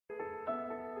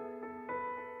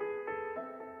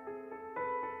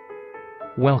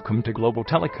Welcome to Global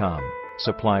Telecom,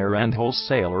 supplier and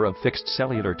wholesaler of fixed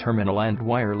cellular terminal and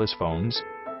wireless phones.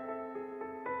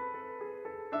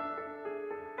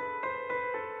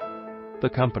 The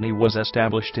company was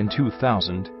established in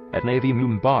 2000 at Navi,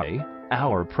 Mumbai.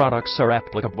 Our products are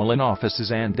applicable in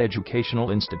offices and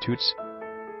educational institutes.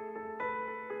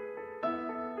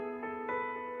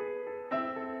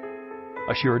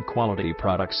 Assured quality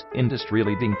products,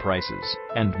 industry-leading prices,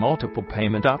 and multiple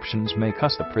payment options make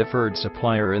us the preferred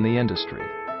supplier in the industry.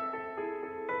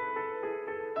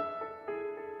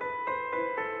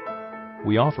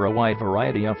 We offer a wide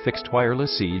variety of fixed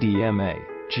wireless CDMA,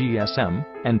 GSM,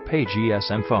 and pay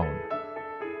GSM phone,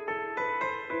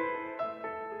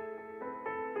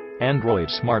 Android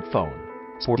smartphone,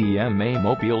 CDMA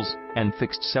mobiles, and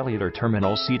fixed cellular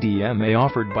terminal CDMA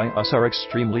offered by us are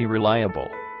extremely reliable.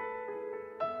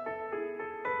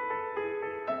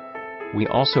 We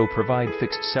also provide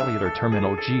fixed cellular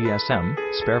terminal GSM,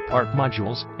 spare part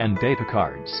modules, and data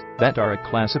cards that are a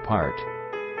class apart.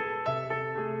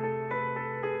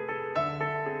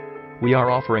 We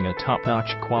are offering a top-notch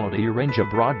quality range of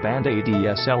broadband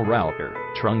ADSL router,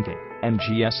 trunking, and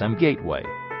GSM gateway.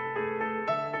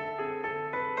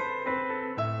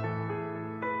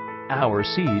 Our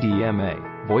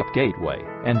CDMA, VoIP gateway,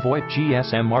 and VoIP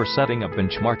GSM are setting a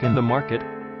benchmark in the market.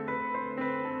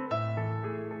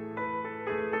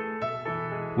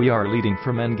 We are leading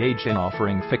firm engaged in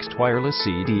offering fixed wireless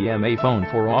CDMA phone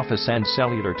for office and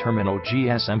cellular terminal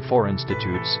GSM for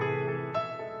institutes.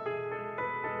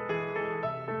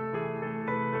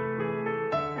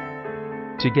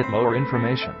 To get more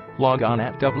information, log on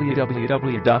at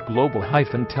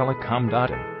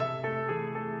www.global-telecom.in.